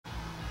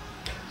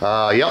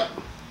Yep.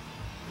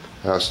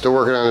 Still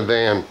working on the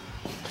van.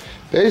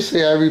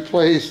 Basically, I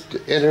replaced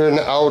inner and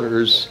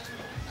outers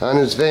on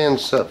his van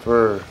set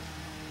for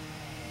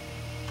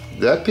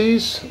that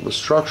piece was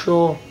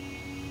structural.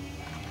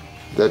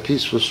 That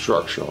piece was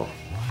structural.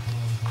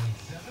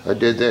 I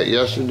did that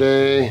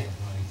yesterday.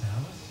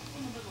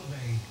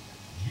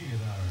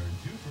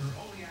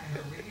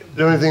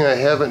 The only thing I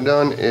haven't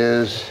done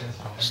is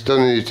still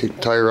need to take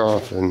the tire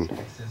off and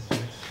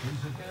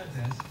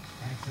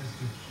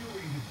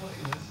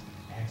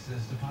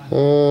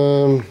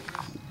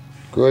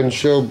go ahead and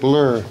show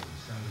blur.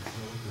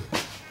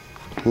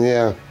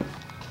 Yeah.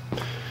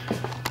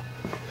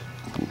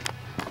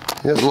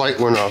 This light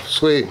went off.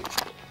 Sweet.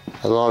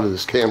 I love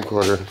this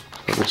camcorder.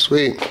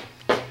 Sweet.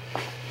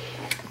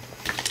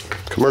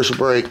 Commercial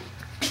break.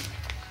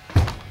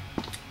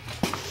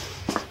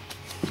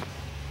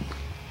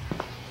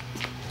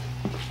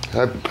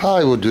 I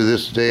probably will do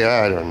this today.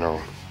 I don't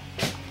know.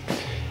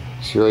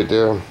 See right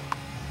there?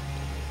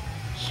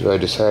 So I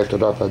just hacked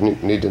it up. I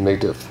need to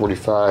make that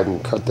 45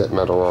 and cut that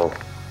metal out.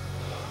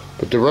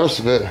 But the rest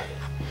of it,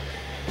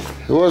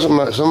 it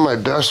wasn't some of my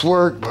best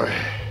work, but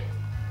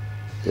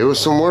it was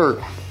some work.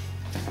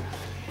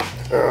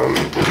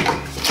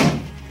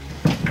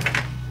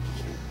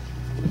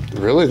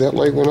 Really, that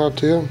light went out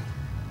too?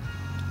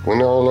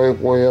 Went all the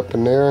way up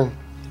in there.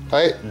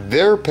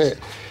 Their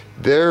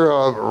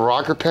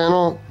rocker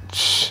panel,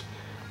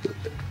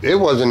 it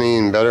wasn't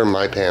even better than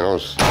my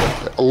panels.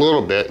 A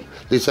little bit.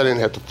 At least I didn't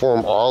have to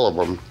form all of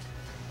them.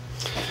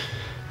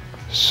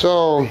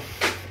 So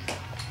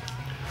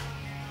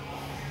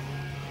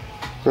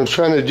what I'm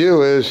trying to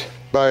do is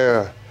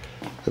I've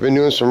been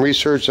doing some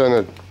research on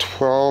a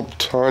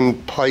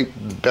 12-ton pipe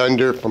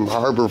bender from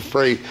Harbor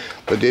Freight,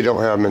 but they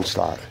don't have them in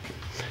stock.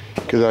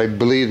 Because I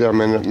believe that I'm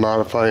going to end up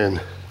modifying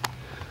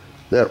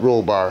that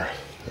roll bar.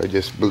 I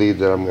just believe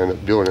that I'm going to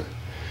end up doing it.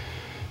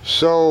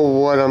 So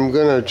what I'm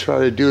going to try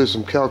to do is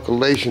some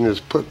calculation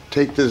is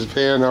take this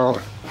van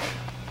out,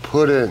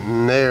 put it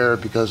in there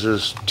because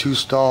there's 2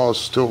 stalls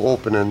still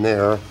open in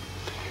there.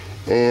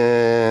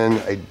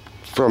 And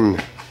from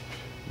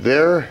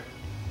there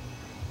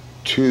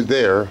to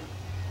there,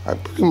 I'm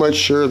pretty much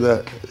sure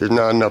that there's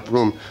not enough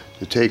room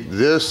to take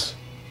this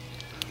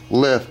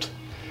lift,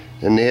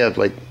 and they have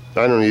like,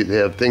 I don't know, they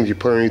have things you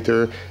put underneath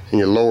there and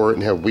you lower it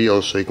and have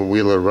wheels so you can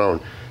wheel it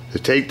around. To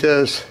take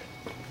this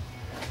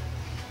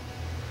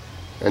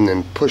and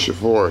then push it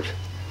forward.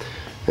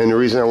 And the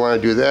reason I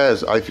want to do that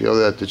is I feel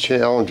that the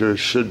Challenger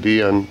should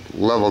be on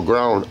level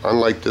ground,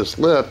 unlike this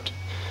lift.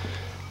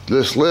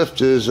 This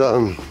lift is,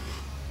 you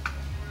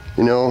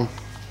know,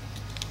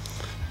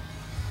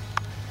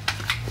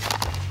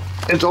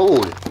 it's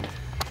old.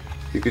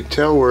 You could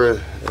tell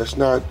where that's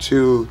not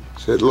too,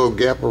 that little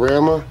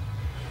gaparama,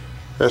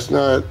 that's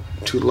not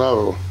too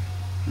level.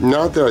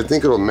 Not that I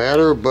think it'll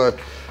matter, but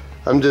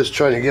I'm just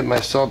trying to give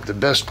myself the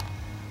best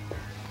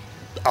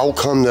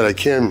outcome that I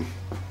can.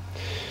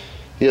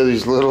 Yeah,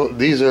 these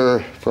are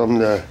from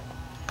the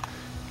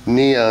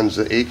neons,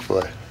 the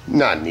 8-foot,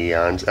 not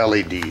neons,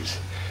 LEDs.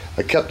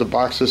 I kept the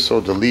boxes so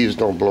the leaves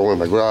don't blow in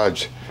my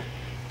garage.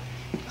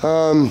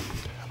 I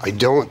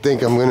don't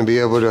think I'm going to be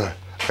able to,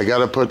 I got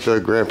to put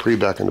the Grand Prix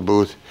back in the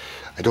booth.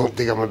 I don't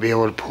think I'm going to be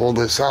able to pull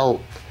this out.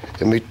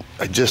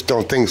 I just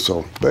don't think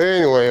so. But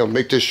anyway, I'll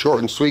make this short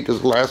and sweet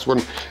because the last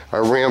one I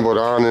rambled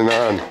on and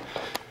on.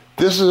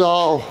 This is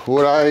all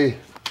what I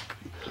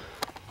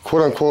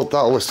quote unquote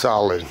thought was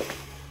solid.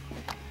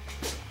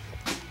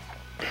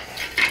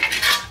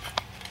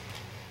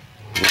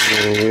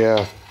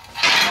 Yeah,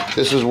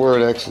 this is where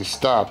it actually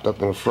stopped,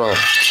 up in the front.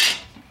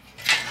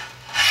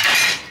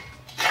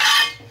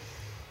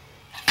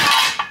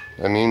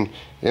 I mean,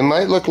 it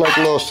might look like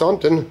a little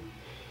something.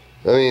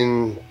 I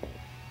mean,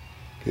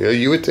 yeah,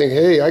 you would think,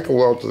 hey, I can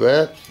weld to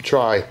that.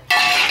 Try.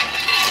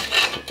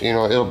 You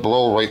know, it'll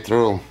blow right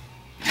through.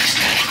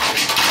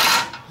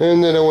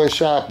 And then I went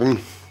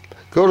shopping.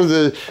 Go to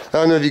the, I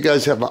don't know if you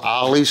guys have an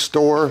Ollie's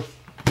store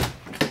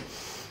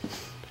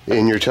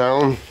in your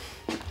town.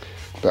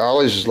 The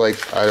Ollie's is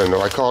like, I don't know,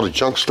 I call it a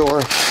junk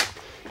store.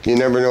 You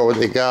never know what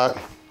they got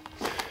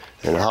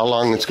and how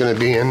long it's going to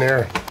be in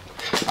there.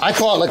 I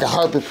call it like a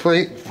Harbor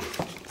Freight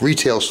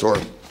retail store.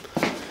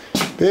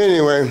 But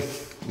anyway,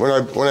 when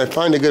I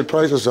find a good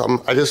price or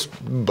something, I just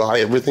buy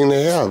everything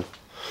they have.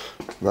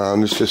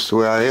 It's just the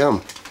way I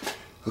am.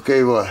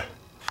 Okay, what?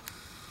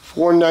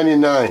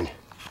 $4.99.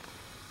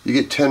 You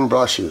get 10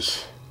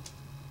 brushes.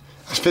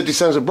 That's 50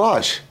 cents a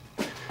brush.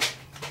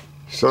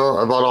 So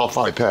I bought all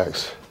 5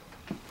 packs.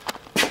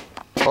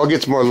 I'll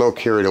get more low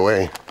carried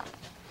away.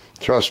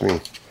 Trust me.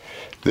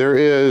 There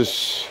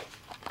is,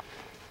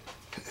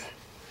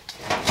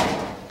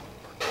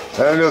 I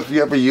don't know if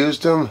you ever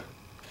used them.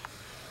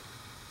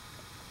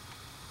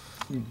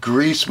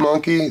 Grease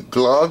Monkey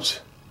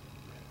gloves.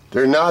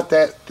 They're not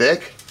that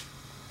thick.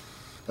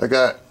 I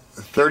got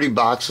 30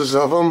 boxes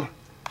of them.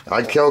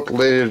 I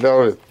calculated it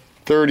out at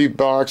 30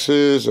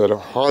 boxes at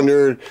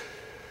 100,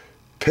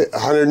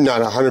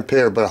 not 100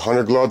 pair, but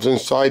 100 gloves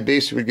inside.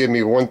 Basically would give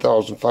me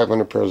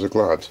 1,500 pairs of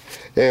gloves.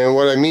 And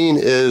what I mean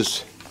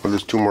is, Well,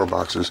 there's 2 more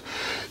boxes.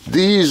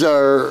 These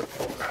are,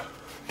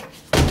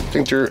 I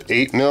think they're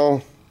 8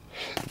 mil.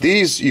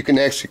 These you can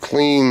actually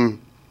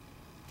clean.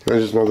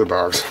 There's another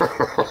box.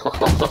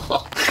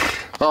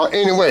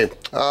 Anyway,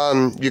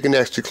 you can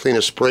actually clean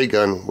a spray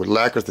gun with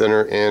lacquer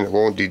thinner and it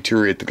won't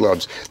deteriorate the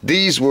gloves.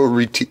 These will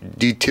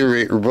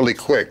deteriorate really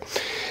quick.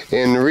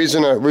 And the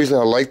reason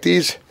I like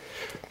these,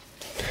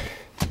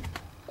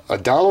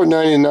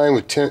 $1.99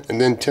 with 10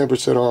 and then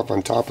 10% off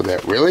on top of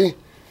that. Really?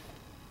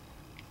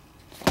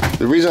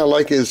 The reason I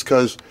like it is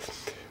because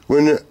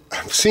when it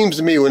seems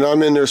to me when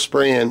I'm in there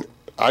spraying,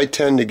 I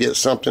tend to get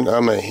something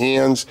on my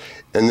hands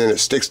and then it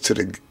sticks to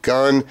the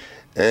gun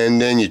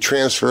and then you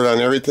transfer it on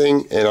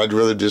everything, and I'd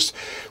rather just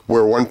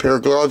wear 1 pair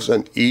of gloves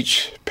on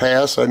each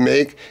pass I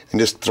make and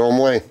just throw them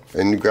away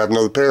and grab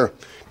another pair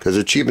because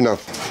they're cheap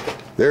enough.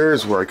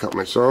 There's where I cut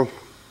myself.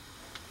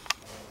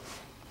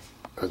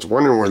 I was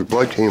wondering where the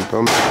blood came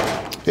from.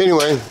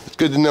 Anyway, it's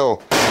good to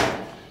know.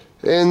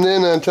 And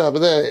then on top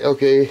of that,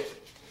 okay,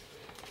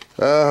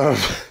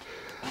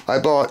 I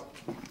bought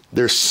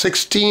their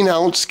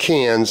 16-ounce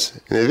cans,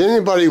 and if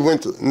anybody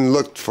went and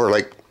looked for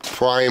like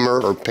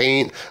primer or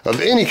paint of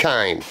any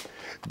kind,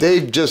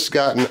 they've just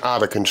gotten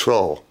out of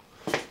control.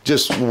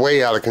 Just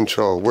way out of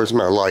control. Where's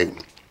my light?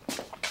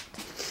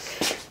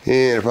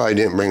 And I probably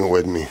didn't bring it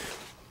with me.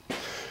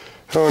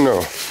 Oh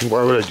no,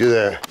 why would I do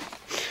that?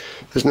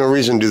 There's no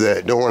reason to do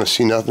that. Don't want to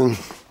see nothing.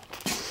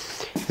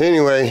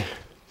 Anyway,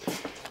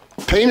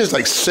 paint is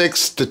like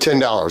 $6 to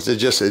 $10.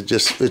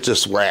 It's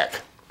just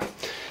whack.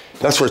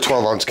 That's for a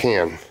 12-ounce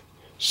can.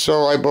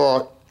 So I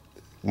bought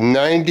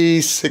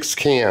 96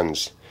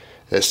 cans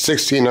at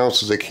 16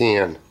 ounces a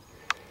can.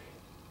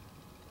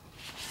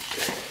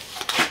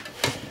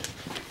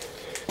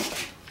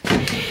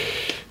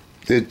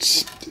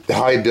 It's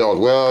high build.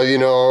 Well, you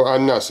know,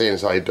 I'm not saying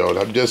it's high build.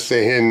 I'm just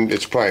saying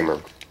it's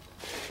primer.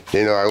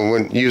 You know, I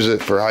wouldn't use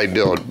it for high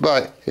build.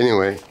 But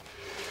anyway,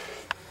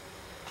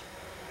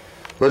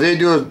 what they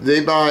do is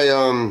they buy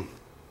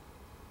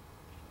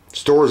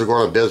stores are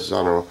going out of business. I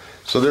don't know.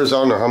 So there's, I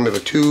don't know how many,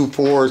 2,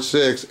 4,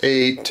 6,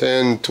 8,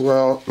 10,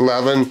 12,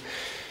 11.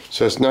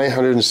 So it's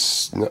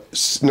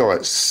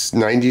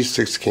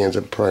 96 cans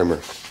of primer.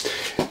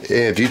 And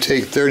if you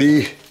take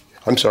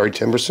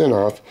 10%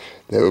 off,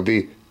 that would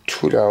be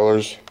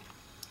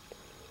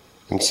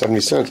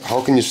 $2.70.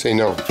 How can you say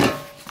no?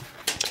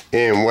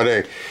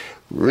 And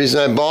reason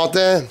I bought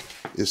that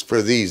is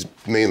for these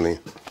mainly.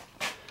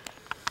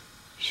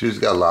 She's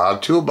got a lot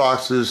of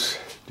toolboxes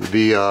to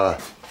be,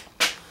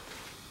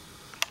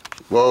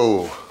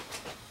 whoa.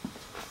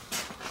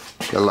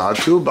 Got a lot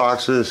of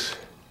toolboxes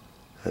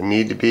that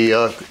need to be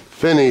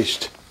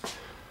finished.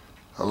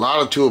 A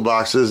lot of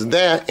toolboxes.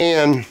 That,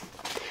 and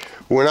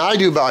when I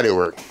do body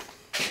work,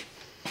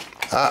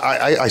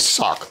 I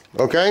suck,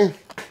 okay?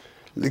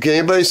 Can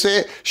anybody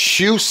say it?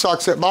 Shu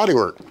sucks at body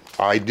work.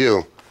 I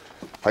do.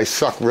 I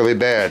suck really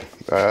bad.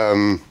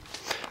 I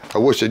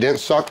wish I didn't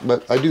suck,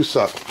 but I do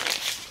suck.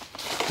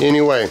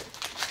 Anyway,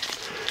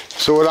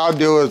 so what I'll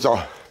do is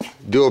I'll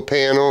do a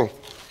panel,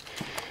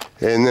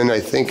 and then I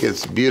think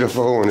it's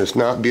beautiful and it's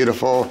not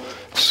beautiful,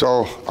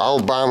 so I'll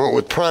bomb it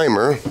with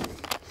primer,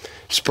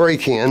 spray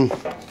can,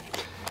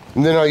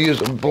 and then I'll use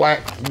a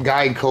black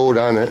guide coat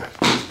on it.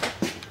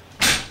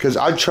 Because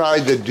I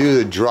tried to do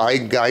the dry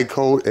guide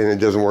coat and it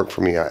doesn't work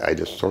for me. I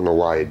just don't know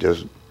why it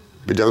doesn't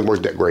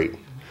work that great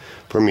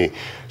for me.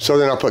 So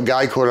then I'll put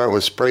guide coat on it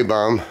with spray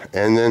bomb,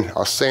 and then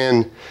I'll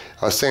sand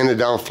it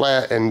down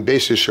flat and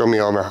basically show me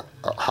all my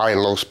high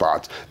and low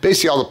spots.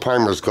 Basically all the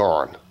primer's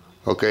gone.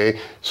 Okay,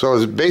 so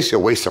it's basically a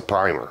waste of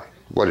primer.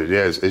 What it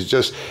is, it's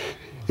just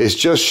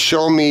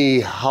show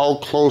me how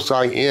close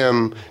I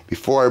am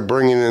before I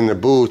bring it in the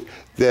booth,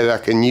 that I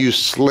can use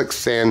slick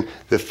sand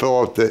to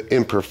fill out the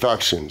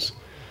imperfections.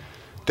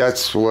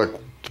 That's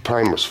what the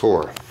primer's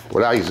for,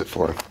 what I use it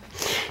for.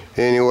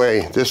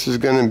 Anyway, this is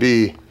going to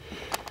be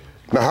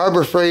my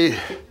Harbor Freight.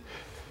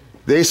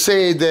 They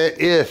say that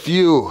if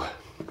you,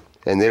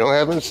 and they don't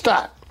have it in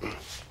stock,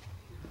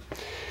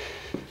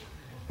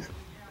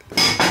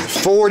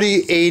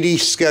 40-80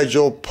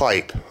 schedule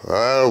pipe,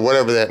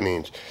 whatever that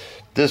means.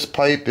 This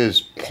pipe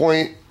is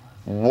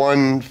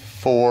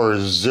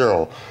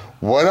 0.140.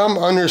 What I'm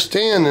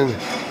understanding,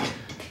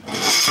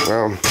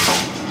 well,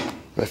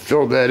 I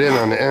filled that in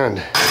on the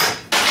end.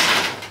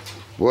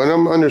 What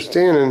I'm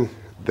understanding,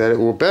 that it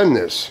will bend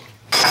this.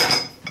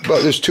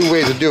 But there's 2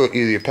 ways to do it.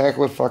 Either you pack it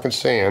with fucking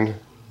sand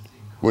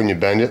when you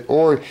bend it,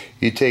 or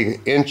you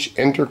take inch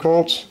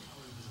intercolts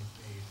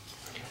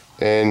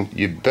and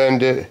you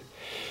bend it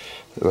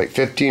like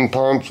 15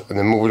 pumps and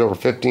then move it over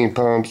 15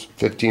 pumps,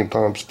 15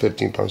 pumps,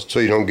 15 pumps, so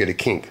you don't get a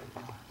kink.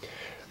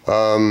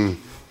 I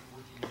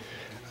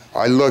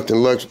looked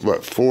and looked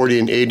what 40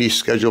 and 80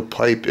 schedule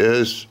pipe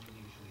is.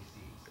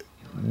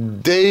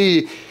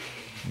 They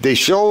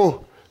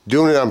show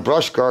doing it on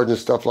brush guards and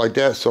stuff like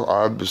that, so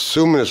I'm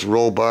assuming it's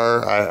roll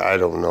bar. I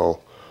don't know.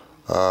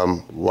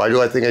 Why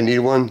do I think I need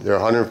one? They're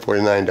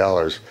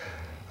 $149.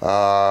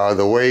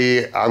 The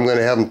way I'm going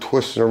to have them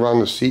twisted around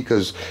the seat,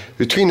 because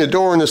between the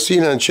door and the seat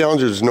on the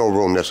Challenger, there's no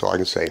room. That's all I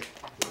can say.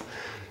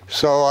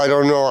 So I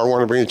don't know, I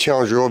want to bring the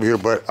Challenger over here,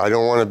 but I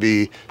don't want to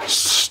be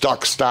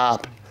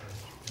stop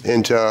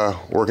into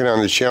working on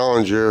the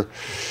Challenger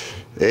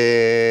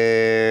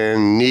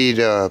and need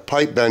a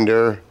pipe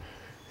bender,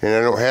 and I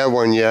don't have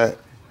one yet.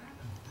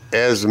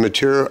 As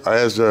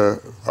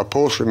the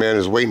upholstery man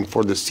is waiting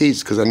for the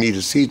seats, because I need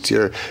the seats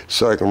here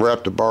so I can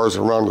wrap the bars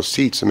around the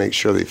seats and make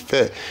sure they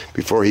fit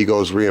before he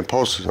goes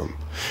reupholsters them.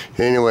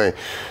 Anyway,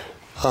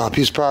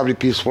 piece of property,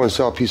 piece of one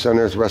cell, piece on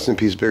earth, rest in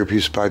peace, bigger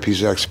piece of pie,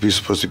 piece of X, piece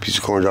of pussy, piece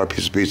of corn dog,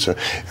 piece of pizza.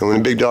 And when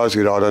the big dogs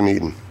get all done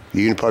eating,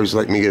 you can probably just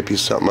like me get a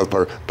piece of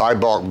something. Buy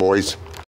bulk, boys.